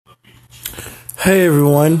Hey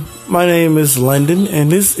everyone, my name is London,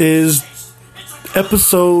 and this is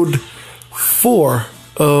episode 4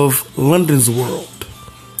 of London's World.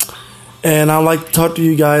 And I'd like to talk to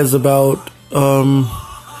you guys about my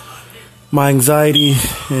anxiety,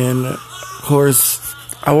 and of course,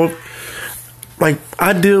 I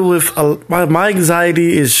deal with my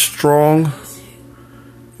anxiety is strong.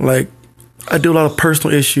 Like, I do a lot of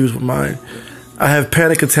personal issues with mine. I have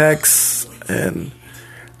panic attacks, and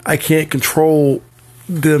I can't control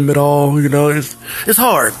them at all. You know, it's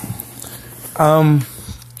hard. I'm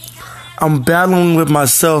battling with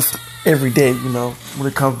myself every day. You know, when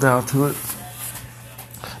it comes down to it,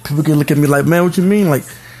 people can look at me like, "Man, what you mean?" Like,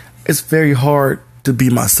 it's very hard to be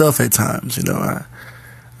myself at times. You know,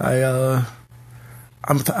 I'm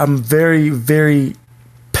very, very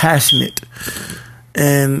passionate,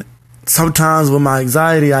 and sometimes with my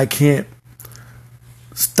anxiety, I can't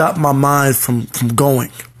stop my mind from going.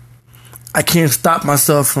 I can't stop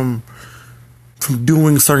myself from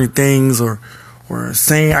doing certain things or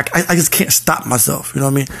saying. I just can't stop myself. You know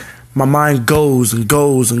what I mean? My mind goes and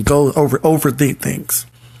goes and goes overthink things,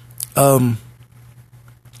 and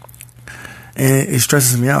it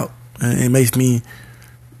stresses me out, and it makes me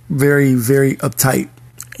very, very uptight.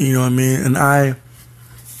 You know what I mean? And I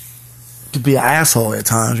could be an asshole at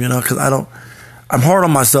times. You know, because I'm hard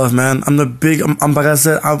on myself, man. I'm like I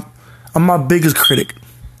said, I'm my biggest critic.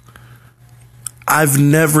 I've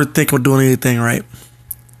never think I'm doing anything right.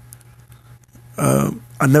 I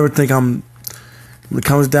never think when it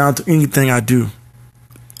comes down to anything I do,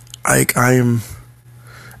 I am,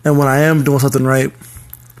 and when I am doing something right,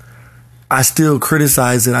 I still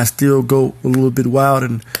criticize it. I still go a little bit wild,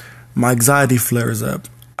 and my anxiety flares up.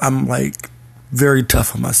 I'm like very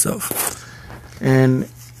tough on myself, and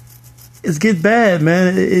it gets bad,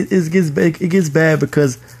 man. It gets bad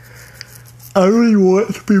because I really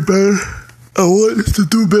want to be better. I want to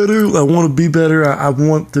do better. I want to be better. I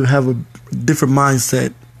want to have a different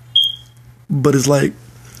mindset. But it's like,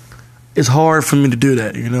 it's hard for me to do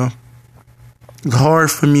that, you know? It's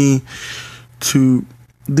hard for me to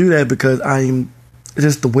do that because it's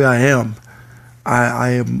just the way I am.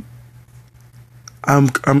 I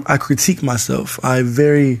critique myself. I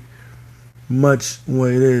very much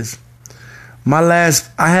what it is. I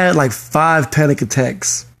had like 5 panic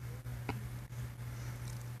attacks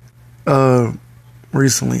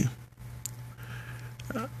recently,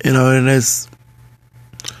 you know, and I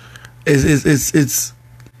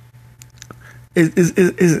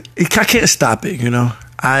can't stop it, you know.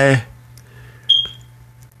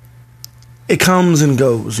 It comes and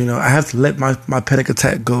goes, you know. I have to let my panic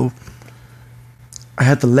attack go. I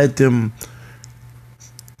have to let them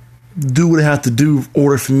do what they have to do in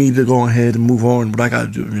order for me to go ahead and move on what I gotta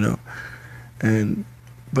do, you know.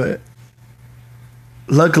 But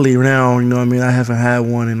luckily now, you know what I mean, I haven't had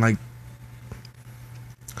one in like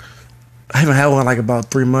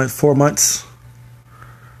about 3 months, 4 months.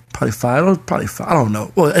 Probably five, I don't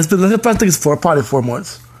know. Well, I think it's probably 4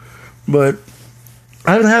 months. But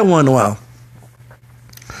I haven't had one in a while.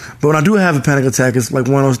 But when I do have a panic attack, it's like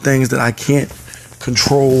one of those things that I can't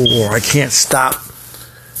control or I can't stop.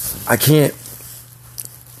 I can't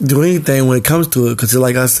do anything when it comes to it because,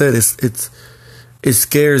 like I said, it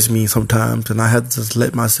scares me sometimes, and I have to just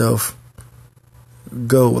let myself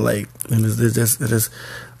go. Like, and that's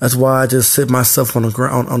why I just sit myself on the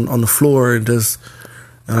ground, on the floor, and I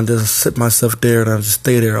just sit myself there, and I just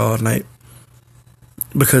stay there all night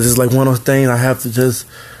because it's like one of those things I have to just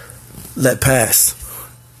let pass.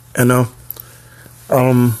 You know,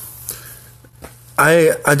 I'm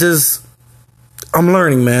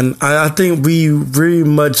learning, man. I think we very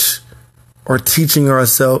much are teaching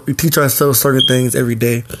ourselves. We teach ourselves certain things every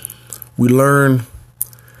day. We learn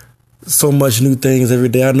so much new things every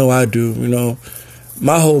day. I know I do. You know,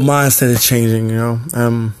 my whole mindset is changing. You know,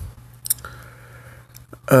 I'm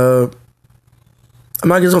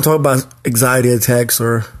not just gonna talk about anxiety attacks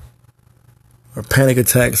or panic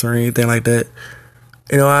attacks or anything like that.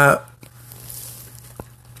 You know,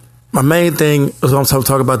 my main thing is what I'm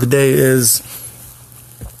talking about today is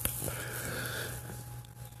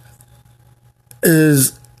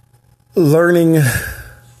learning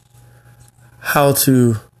how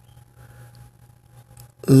to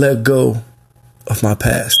let go of my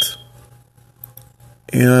past.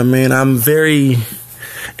 You know what I mean?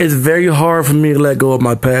 It's very hard for me to let go of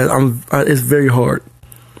my past. It's very hard.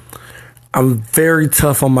 I'm very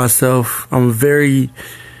tough on myself. I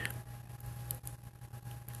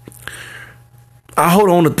hold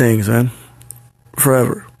on to things, man,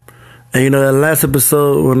 forever. And you know, that last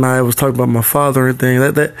episode when I was talking about my father and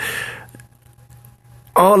things, that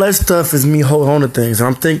all that stuff is me holding on to things. And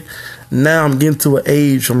now I'm getting to an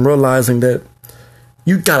age, I'm realizing that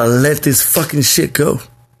you gotta let this fucking shit go.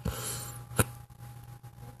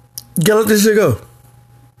 You gotta let this shit go.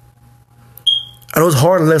 I know it's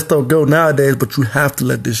hard to let stuff go nowadays, but you have to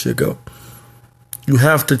let this shit go. You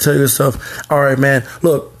have to tell yourself, all right, man,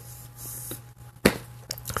 look,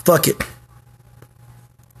 fuck it.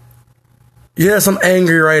 Yes, I'm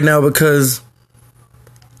angry right now because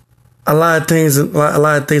a lot of things are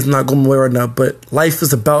not going my way right now, but life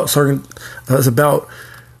is about it's about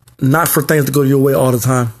not for things to go your way all the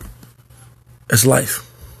time. It's life.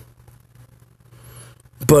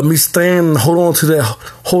 But me hold on to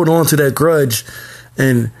that grudge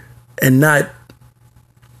and not,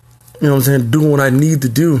 you know what I'm saying, doing what I need to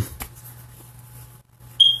do.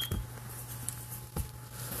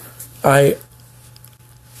 I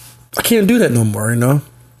can't do that no more, you know?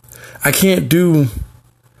 I can't do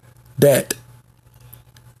that.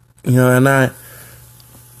 You know, and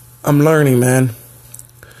I'm learning, man.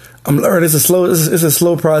 I'm learning. It's a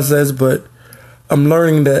slow process, but I'm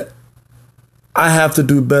learning that I have to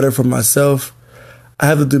do better for myself. I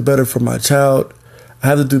have to do better for my child. I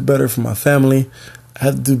have to do better for my family. I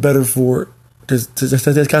have to do better for there's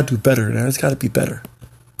got to do better. There's got to be better.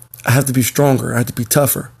 I have to be stronger. I have to be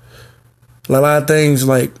tougher. A lot of things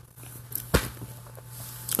like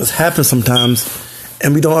this happen sometimes,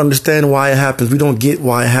 and we don't understand why it happens. We don't get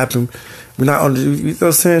why it happened. We're not you know what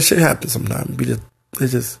I'm saying? Shit happens sometimes.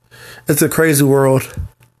 It's a crazy world.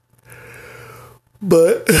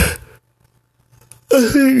 But I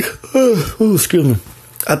think, excuse me.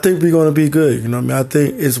 I think we're gonna be good. You know what I mean? I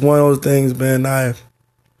think it's one of those things, man.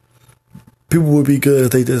 People would be good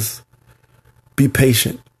if they just be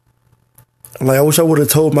patient. Like, I wish I would have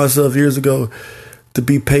told myself years ago to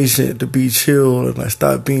be patient, to be chill, and like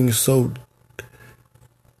stop being so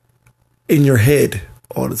in your head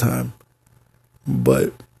all the time.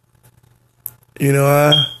 But you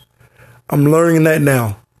know, I'm learning that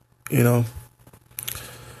now. You know,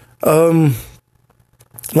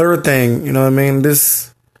 another thing, you know what I mean?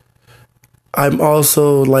 I'm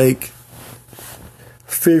also like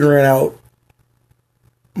figuring out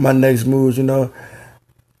my next moves, you know.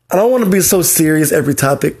 I don't want to be so serious every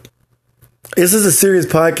topic. This is a serious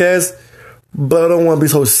podcast, but I don't want to be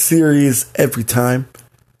so serious every time.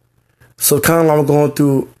 So kind of like I'm going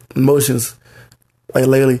through emotions like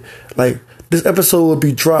lately. Like this episode will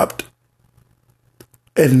be dropped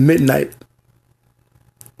at midnight.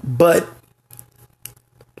 But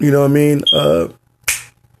you know what I mean?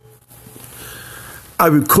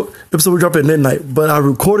 Episode will drop at midnight, but I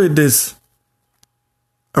recorded this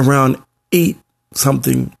around 8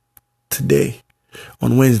 something today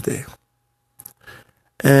on Wednesday.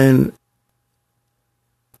 And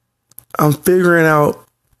I'm figuring out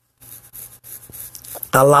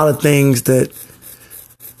a lot of things that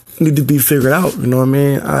need to be figured out. You know what I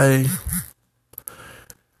mean?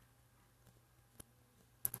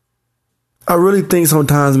 I really think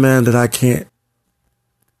sometimes, man, that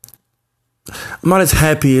I'm not as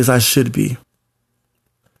happy as I should be.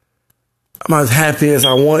 I'm not as happy as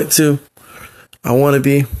I want to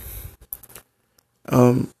be.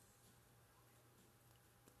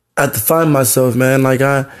 I have to find myself, man. Like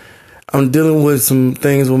I'm dealing with some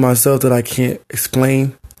things with myself that I can't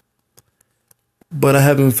explain, but I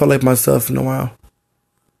haven't felt like myself in a while.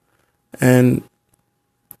 And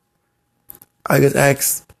I just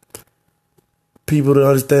ask people to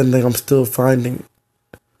understand that I'm still finding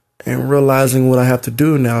and realizing what I have to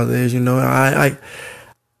do nowadays. You know, I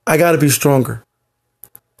got to be stronger,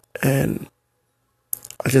 and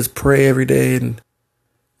I just pray every day and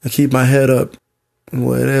keep my head up. And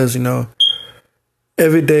what it is, you know,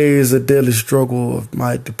 every day is a daily struggle of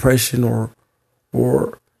my depression or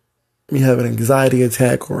me having an anxiety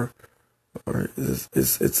attack or it's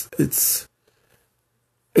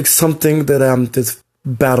something that I'm just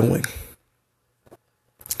battling.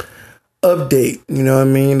 Update, you know what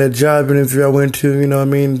I mean? The job interview I went to, you know what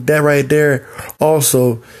I mean? That right there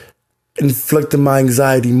also inflicted my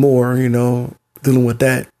anxiety more, you know, dealing with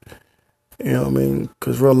that. You know what I mean?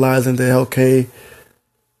 Because realizing that, okay,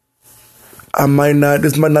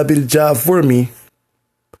 this might not be the job for me,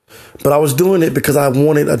 but I was doing it because I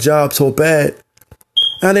wanted a job so bad.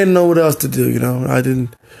 I didn't know what else to do, you know.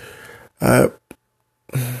 I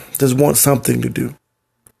just want something to do.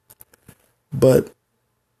 But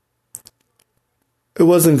it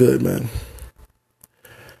wasn't good, man.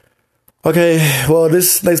 Okay, well,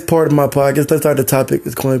 this next part of my podcast, let's start the topic,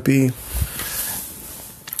 is going to be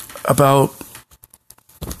about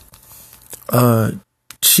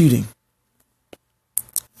cheating.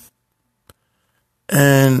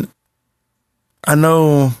 And I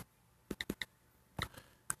know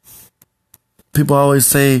people always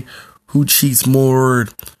say who cheats more.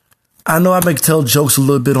 I know I tell jokes a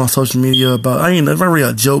little bit on social media about, it's not really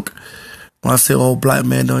a joke when I say, oh, black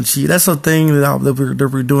man don't cheat. That's a thing that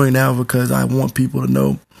we're doing now because I want people to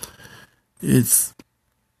know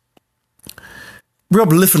we're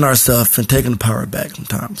uplifting ourselves and taking the power back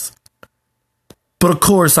sometimes. But of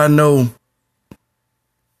course, I know,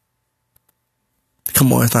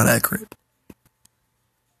 come on, it's not accurate.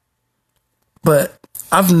 But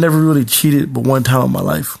I've never really cheated but one time in my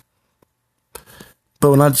life.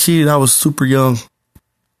 But when I cheated, I was super young.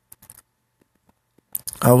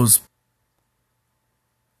 I was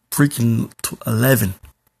freaking 11,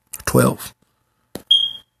 12. I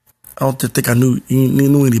don't think I knew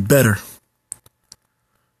any better.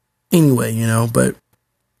 Anyway, but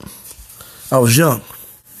I was young.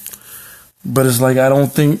 But it's like, I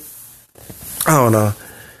don't know.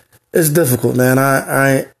 It's difficult, man.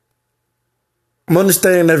 I'm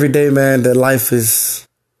understanding every day, man, that life is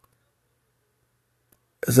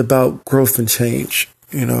about growth and change,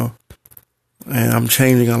 and I'm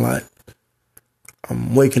changing a lot.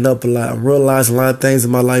 I'm waking up a lot. I'm realizing a lot of things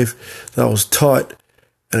in my life that I was taught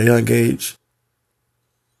at a young age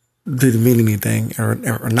didn't mean anything or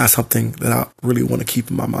not something that I really want to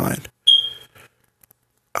keep in my mind.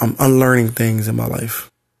 I'm unlearning things in my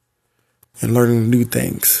life and learning new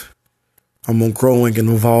things. I'm growing and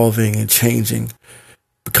evolving and changing,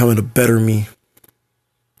 becoming a better me.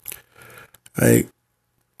 Like,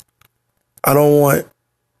 I don't want...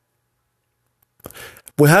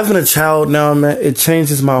 With having a child now, man, it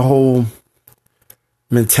changes my whole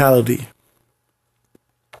mentality.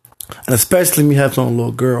 And especially me having a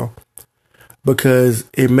little girl. Because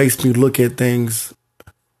it makes me look at things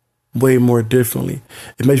way more differently.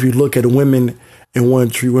 It makes me look at women and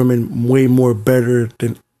want to treat women way more better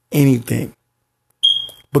than anything.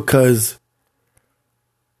 Because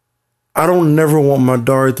I don't never want my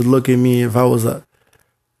daughter to look at me if I was a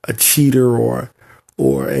cheater or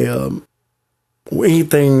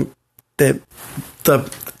anything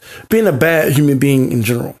being a bad human being in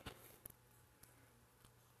general.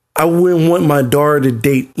 I wouldn't want my daughter to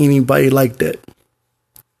date anybody like that.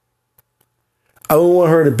 I wouldn't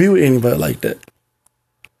want her to be with anybody like that.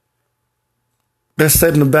 That's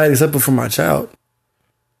setting a bad example for my child.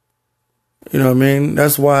 You know what I mean?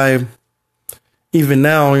 That's why even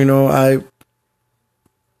now, I've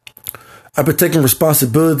been taking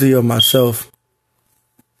responsibility of myself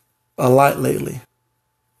a lot lately.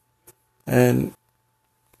 And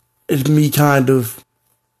it's me kind of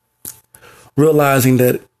realizing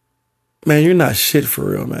that, man, you're not shit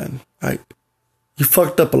for real, man. Like, you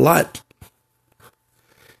fucked up a lot.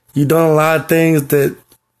 You done a lot of things that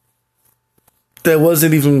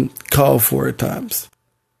wasn't even called for at times.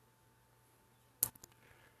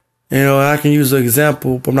 I can use an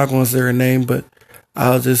example, but I'm not going to say her name, but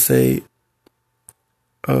I'll just say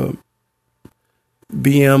BM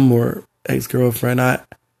or ex-girlfriend. I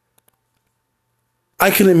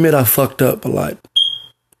can admit I fucked up a lot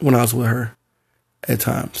when I was with her at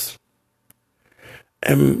times.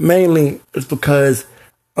 And mainly it's because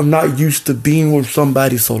I'm not used to being with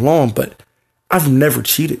somebody so long, but I've never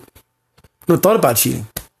cheated. Never thought about cheating.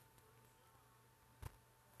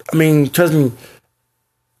 I mean, trust me,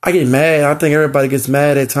 I get mad. I think everybody gets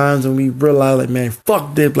mad at times when we realize, like, man,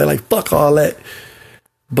 fuck this, like fuck all that.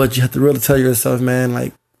 But you have to really tell yourself, man,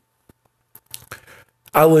 like,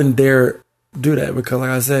 I wouldn't dare do that because, like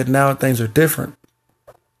I said, now things are different.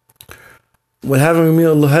 With having a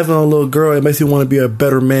little girl, it makes me want to be a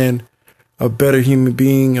better man, a better human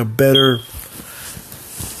being, a better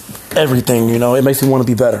everything, It makes me want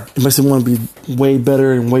to be better. It makes me want to be way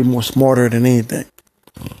better and way more smarter than anything.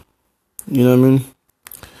 You know what I mean?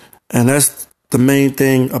 And that's the main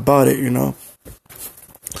thing about it, It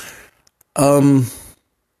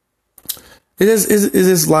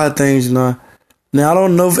is a lot of things, Now, I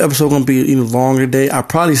don't know if the episode going to be even longer today. I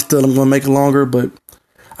probably still am going to make it longer, but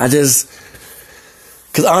because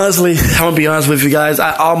honestly, I'm going to be honest with you guys,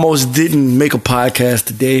 I almost didn't make a podcast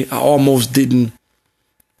today. I almost didn't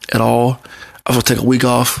at all. I was going to take a week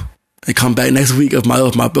off and come back next week of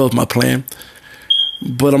my plan.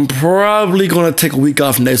 But I'm probably going to take a week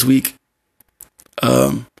off next week.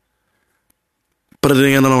 But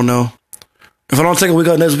again, I don't know. If I don't take a week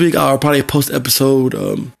off next week, I'll probably post episode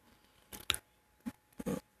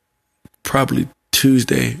probably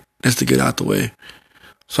Tuesday, just to get out the way,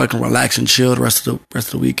 so I can relax and chill the rest of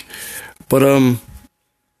the week. But I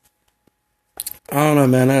don't know,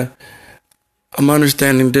 man. I'm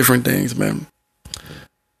understanding different things, man.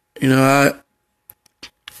 I'm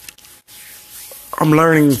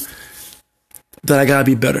learning that I gotta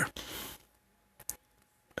be better.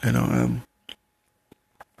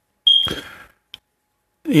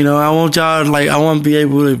 I want y'all, like, I want to be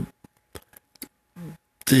able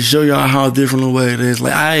to show y'all how different the way it is.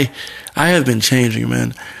 Like, I have been changing,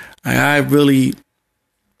 man. Like, I really,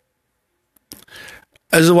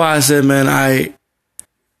 this is why I said, man, I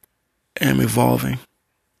am evolving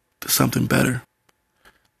to something better.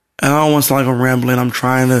 And I don't want to sound like I'm rambling. I'm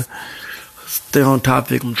trying to stay on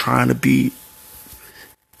topic. I'm trying to be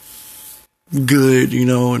good,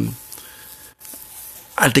 and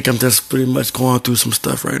I think I'm just pretty much going through some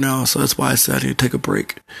stuff right now. So that's why I said I need to take a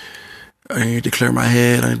break. I need to clear my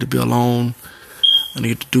head. I need to be alone. I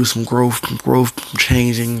need to do some growth, some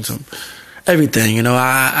changing, some everything.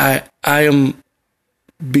 I am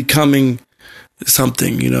becoming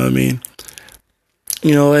something, you know what I mean?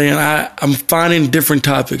 And I'm finding different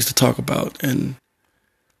topics to talk about, and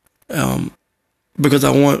because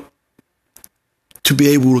I want to be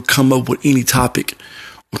able to come up with any topic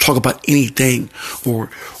or talk about anything or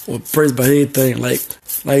praise about anything. Like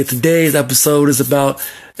today's episode is about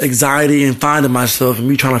anxiety and finding myself and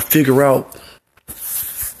me trying to figure out,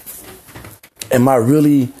 am I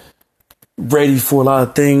really ready for a lot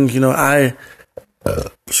of things? I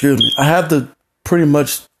have to pretty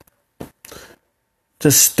much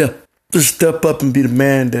just step up and be the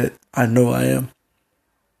man that I know I am,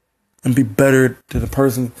 and be better than the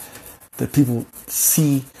person that people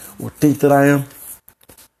see or think that I am.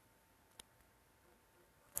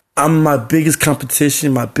 I'm my biggest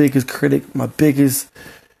competition, my biggest critic, my biggest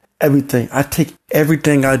everything. I take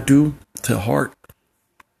everything I do to heart.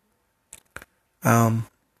 I'm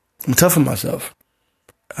tough on myself.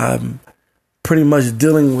 I'm pretty much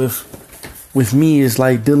dealing with me is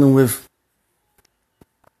like dealing with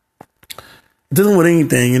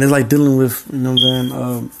anything, and it's like dealing with,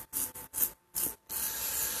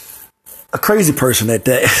 a crazy person at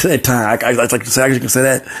that time. I like to say, I can say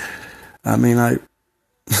that. I mean,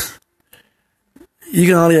 you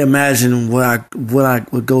can only imagine what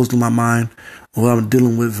goes through my mind, or what I'm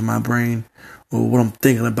dealing with in my brain, or what I'm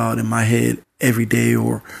thinking about in my head every day,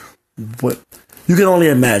 or what you can only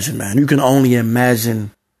imagine, man. You can only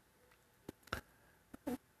imagine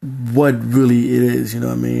what really it is. You know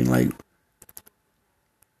what I mean? Like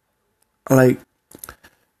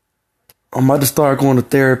I'm about to start going to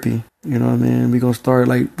therapy. You know what I mean? We're gonna start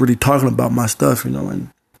really talking about my stuff. And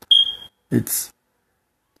there's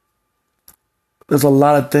a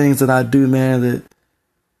lot of things that I do, man, that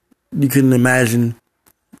you couldn't imagine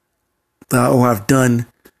that I've done.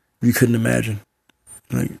 You couldn't imagine,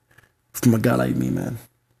 from a guy like me, man.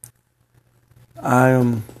 I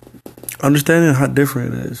am understanding how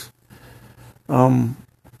different it is. I'm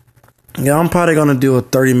probably gonna do a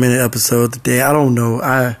 30-minute episode today. I don't know.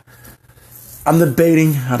 I'm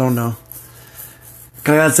debating. I don't know.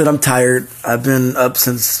 Like I said, I'm tired. I've been up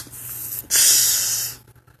since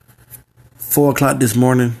 4 o'clock this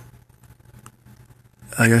morning,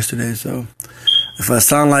 yesterday. So if I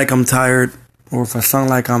sound like I'm tired, or if I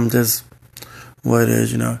sound like I'm just what it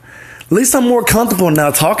is, at least I'm more comfortable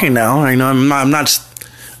now talking now. I'm not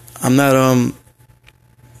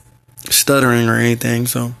stuttering or anything.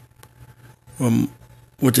 So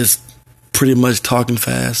we're just pretty much talking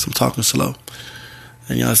fast. I'm talking slow.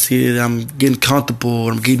 And y'all see that I'm getting comfortable.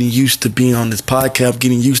 I'm getting used to being on this podcast. I'm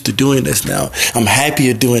getting used to doing this now. I'm happy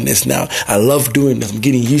at doing this now. I love doing this. I'm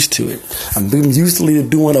getting used to it. I'm getting used to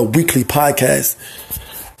doing a weekly podcast.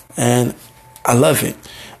 And I love it.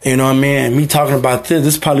 You know what I mean? And me talking about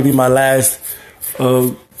this probably be my last, well,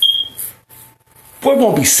 it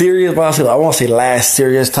won't be serious, but I won't say last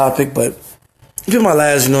serious topic, but it'll be my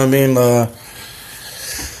last, you know what I mean?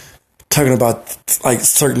 Talking about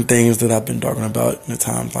certain things that I've been talking about in the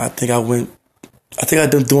time. I think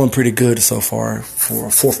I've been doing pretty good so far for a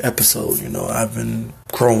 4th episode. I've been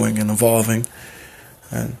growing and evolving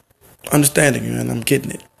and understanding, and I'm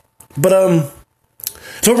getting it. But so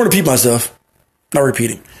I'm gonna repeat myself, not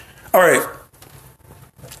repeating. All right.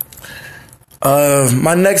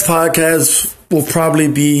 My next podcast will probably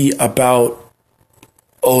be about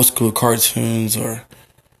old school cartoons or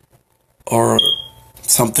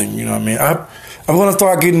something, you know what I mean? I'm going to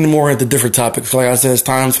start getting more into different topics. Like I said, it's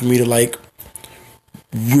time for me to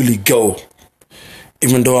really go.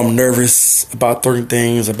 Even though I'm nervous about certain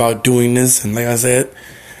things, about doing this. And like I said,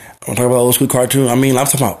 I'm talking about old school cartoon. I'm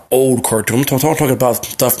talking about old cartoon. I'm talking about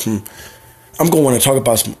stuff I'm going to talk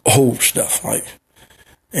about some old stuff.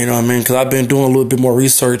 You know what I mean? Because I've been doing a little bit more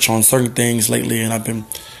research on certain things lately, and I've been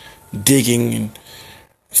digging, and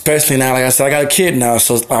especially now, like I said, I got a kid now,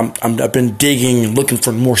 so I've been digging and looking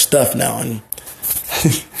for more stuff now, and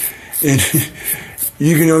and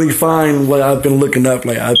you can only find what I've been looking up.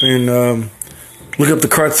 I've been looking up the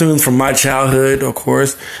cartoons from my childhood, of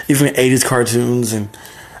course, even 80s cartoons, and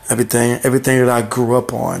everything that I grew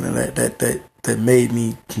up on, and that made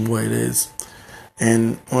me what it is.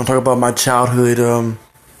 And when I talk about my childhood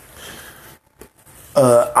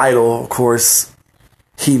idol, of course,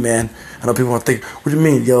 He-Man. I know people want to think, what do you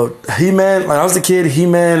mean, yo, He-Man? Like I was a kid,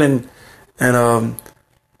 He-Man and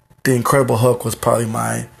the Incredible Hulk was probably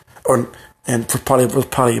probably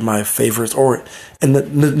my favorites, and the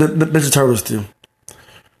Ninja Turtles too.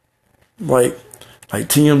 Like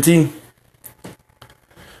TMT,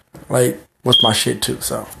 like what's my shit too.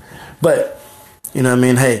 So, but you know what I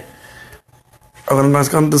mean. Hey, I'm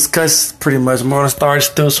not gonna discuss pretty much. I'm gonna start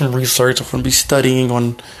still some research. I'm gonna be studying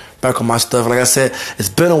back on my stuff. Like I said, it's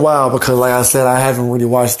been a while because, like I said, I haven't really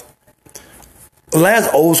watched. The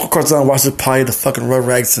last old school cartoon I watched is probably the fucking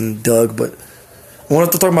Rugrats and Doug, but I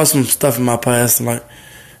wanted to talk about some stuff in my past and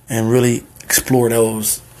really explore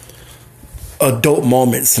those adult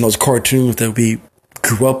moments and those cartoons that we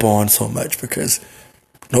grew up on so much, because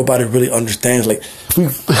nobody really understands.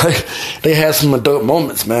 They had some adult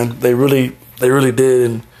moments, man. They really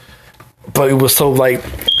did, but it was so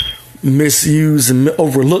misused and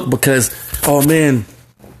overlooked because, oh man,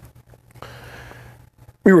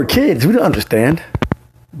 we were kids. We didn't understand,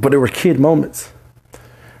 but there were kid moments.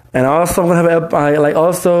 And also, I'm gonna have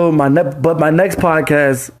my next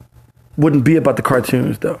podcast wouldn't be about the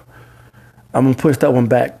cartoons though. I'm gonna push that one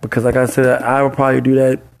back because, like I said, I will probably do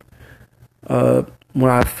that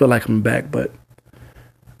when I feel like I'm back. But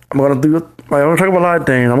I'm gonna talk about a lot of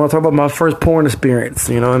things. I'm gonna talk about my first porn experience.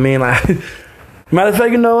 You know what I mean? Matter of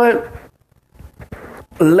fact, you know what?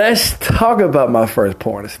 Let's talk about my first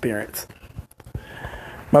porn experience.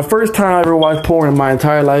 My first time I ever watched porn in my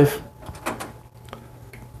entire life,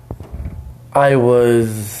 I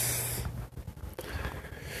was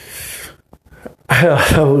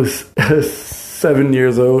 7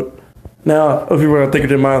 years old. Now, if you were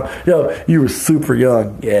thinking in my, you were super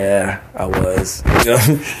young. Yeah, I was.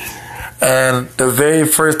 And the very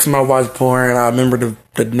first time I watched porn, I remember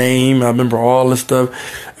the name. I remember all the stuff.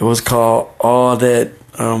 It was called All That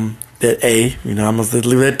A. You know, I'm gonna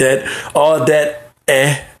leave it at that. All That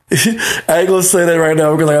A. I ain't gonna say that right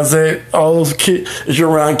now because, like I said, all those kids, if you're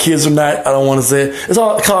around kids or not, I don't want to say it. It's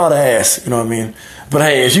all called ass, you know what I mean? But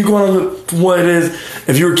hey, if you're going to look for what it is,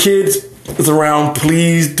 if your kids is around,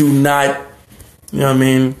 please do not, you know what I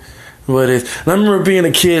mean, what it is. And I remember being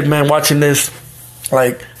a kid, man, watching this,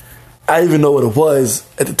 I didn't even know what it was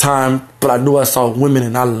at the time, but I knew I saw women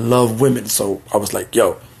and I love women. So I was like,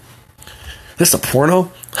 yo, this a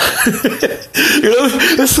porno? You know,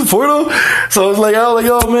 it's a porno. So it's like,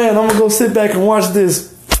 oh man, I'm gonna go sit back and watch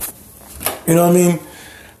this. You know what I mean?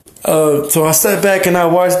 So I sat back and I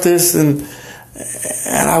watched this, and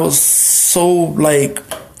I was so it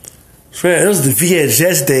was the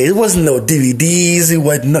VHS day. It wasn't no DVDs. It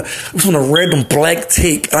was on a random black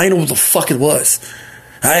tape. I didn't know what the fuck it was.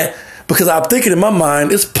 Because I'm thinking in my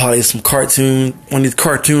mind, it's probably some cartoon, one of these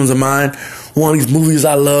cartoons of mine, one of these movies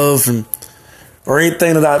I love, or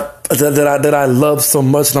anything that I love so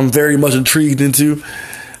much and I'm very much intrigued into.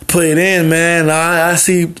 Put it in, man. I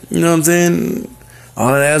see, you know what I'm saying?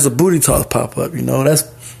 All that as a booty talk pop up, you know. That's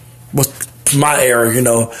what's my era, you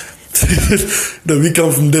know. We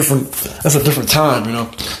come from that's a different time, you know.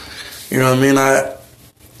 You know what I mean?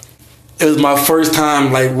 It was my first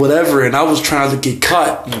time, whatever, and I was trying to get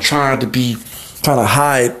caught and trying to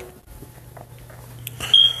hide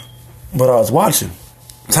what I was watching.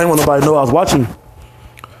 I didn't want nobody to know I was watching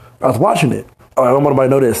it. I don't want nobody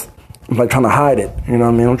to know this. I'm trying to hide it. You know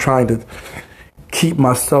what I mean? I'm trying to keep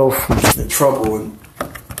myself from getting in trouble, and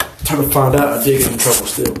trying to find out I did get in trouble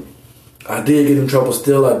still. I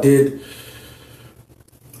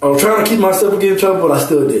was trying to keep myself from getting in trouble, but I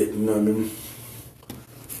still did. You know what I mean?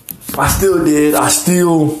 I still did. I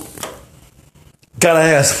still got an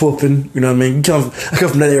ass whooping. You know what I mean? I come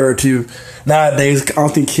from that era too. Nowadays, I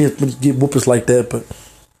don't think kids get whoopings like that, but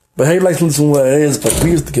hey, listen to what it is. But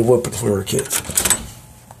we used to get whoopings when we were kids.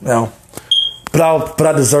 Now, but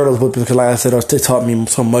I deserve those whoopings because, like I said, they taught me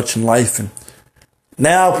so much in life. And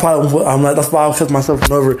now, that's why I'll catch myself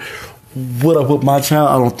over. Would I whoop my child?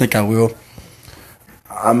 I don't think I will.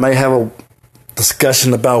 I may have a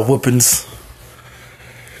discussion about whoopings.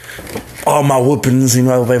 All my whoopings, you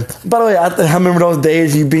know. By the way, I remember those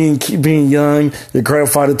days you being young, your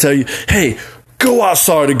grandfather tell you, hey, go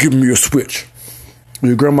outside and give me a switch.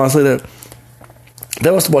 Your grandma say that.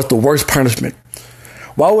 That was the worst punishment.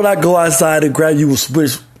 Why would I go outside and grab you a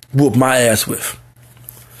switch, whoop my ass with?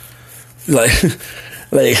 What?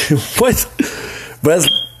 But that's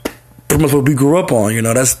pretty much what we grew up on, you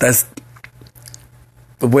know. That's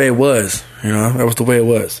the way it was, you know. That was the way it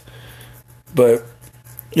was. But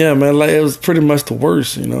Yeah, man, like it was pretty much the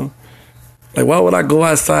worst, you know. Like, why would I go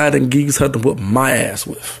outside and give you something to whip my ass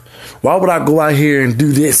with? Why would I go out here and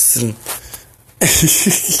do this? And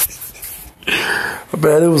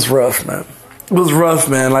man, it was rough, man. It was rough,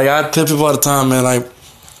 man. Like, I tell people all the time, man, like,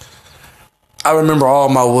 I remember all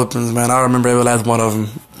my whoopings, man. I remember every last one of them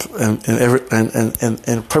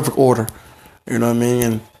in perfect order. You know what I mean?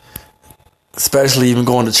 And especially even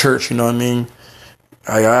going to church, you know what I mean?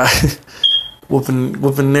 I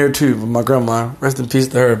whooping there too with my grandma. Rest in peace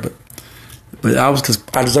to her, but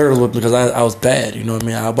I deserved a whooping because I was bad, you know what I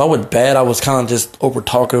mean? I wasn't bad, I was kind of just over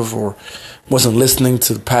talkative or wasn't listening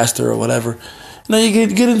to the pastor or whatever. You know, you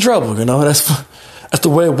get in trouble, you know? That's the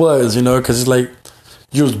way it was, you know, because it's like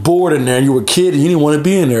you was bored in there and you were a kid and you didn't want to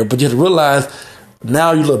be in there, but you had to realize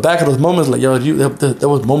now you look back at those moments like, yo, there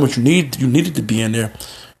was moments you needed to be in there.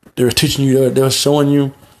 They were teaching you, they were showing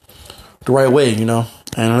you the right way, you know?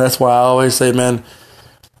 And that's why I always say, man,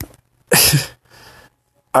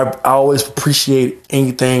 I always appreciate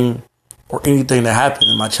anything that happened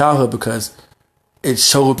in my childhood because it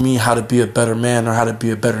showed me how to be a better man or how to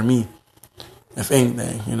be a better me, if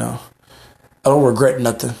anything, you know? I don't regret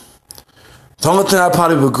nothing. The only thing I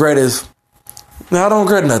probably regret is, no, I don't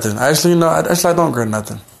regret nothing. Actually, I don't regret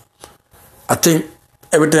nothing. I think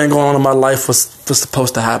everything going on in my life was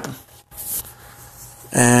supposed to happen.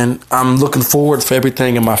 And I'm looking forward for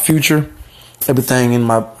everything in my future, everything in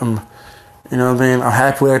my, you know what I mean? I'm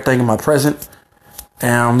happy with everything in my present.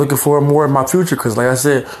 And I'm looking forward more in my future because, like I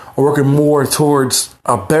said, I'm working more towards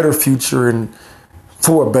a better future and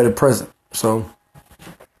for a better present. So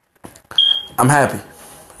I'm happy.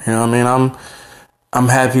 You know what I mean? I'm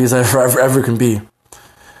happy as I ever can be.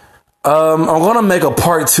 I'm going to make a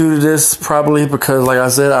part 2 to this probably because, like I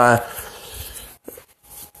said, I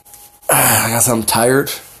guess I'm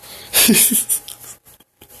tired.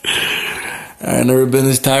 I've never been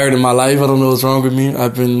this tired in my life. I don't know what's wrong with me.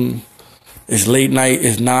 It's late night.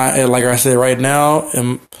 It's not, like I said, right now,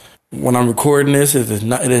 and when I'm recording this, it is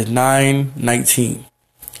 9:19.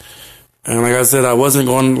 And like I said, I wasn't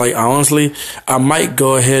going, like, honestly, I might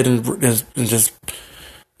go ahead and just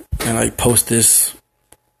like post this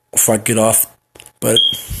before I get off. But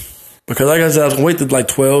because, like I said, I was going to wait till like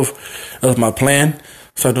 12. That was my plan.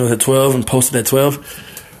 So I do it at 12 and post it at 12.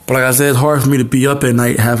 But like I said, it's hard for me to be up at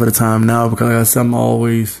night half of the time now because, like I said, I'm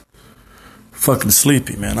always fucking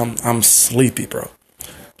sleepy, man. I'm sleepy, bro.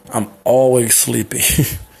 I'm always sleepy.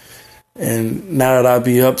 And now that I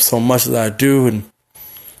be up so much as I do, and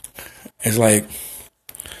it's like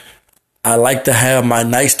I like to have my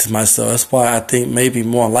nights to myself. That's why I think maybe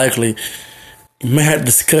more likely we may have to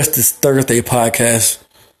discuss this Thursday podcast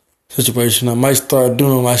situation. I might start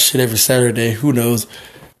doing my shit every Saturday. Who knows?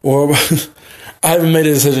 Or I haven't made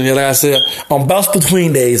a decision yet. Like I said, I'm bounced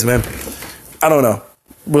between days, man. I don't know.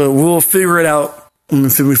 But we'll figure it out. We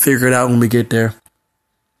figure it out when we get there.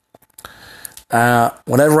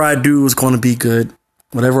 Whatever I do is going to be good.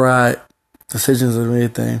 Decisions or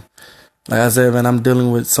anything. Like I said, man, I'm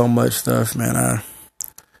dealing with so much stuff, man.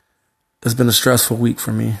 It's been a stressful week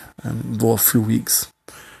for me. Well, a few weeks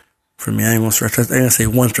for me. I ain't gonna say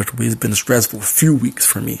one stressful week. It's been a stressful few weeks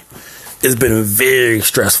for me. It's been very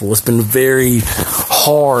stressful. It's been very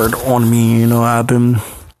hard on me. You know, I've been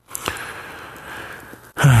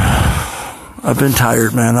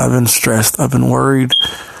tired, man. I've been stressed. I've been worried.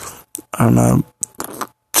 And I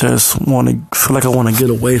just feel like I want to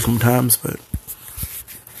get away sometimes, but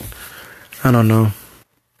I don't know.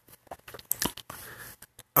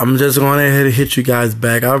 I'm just going ahead and hit you guys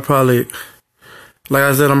back. I'll probably, like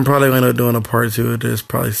I said, I'm probably going to do a part 2 of this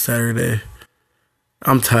probably Saturday.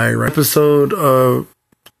 I'm tired, right? Episode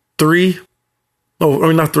 3. Oh, I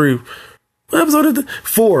mean, not 3. What episode is it?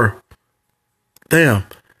 4. Damn.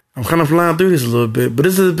 I'm kind of flying through this a little bit. But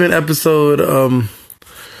this has been episode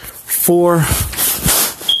 4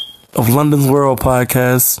 of London's World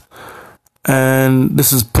Podcast. And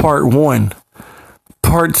this is part 1.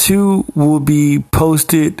 Part 2 will be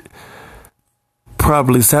posted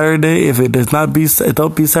probably Saturday. If it don't be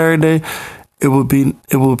Saturday, it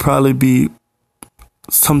will probably be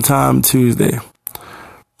sometime Tuesday.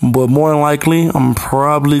 But more than likely, I'm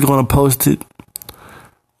probably going to post it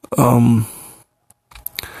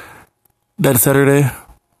that Saturday.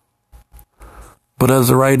 But as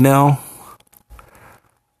of right now,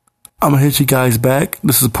 I'm going to hit you guys back.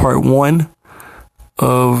 This is part 1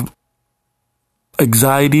 of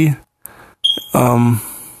anxiety. Dealing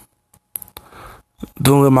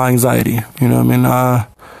with my anxiety. You know what I mean?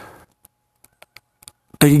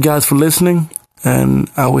 Thank you guys for listening. And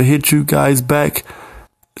I will hit you guys back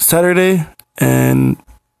Saturday. And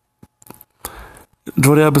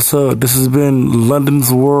Enjoy the episode. This has been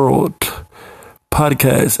London's World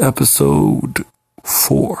Podcast, episode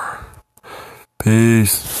 4.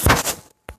 Peace.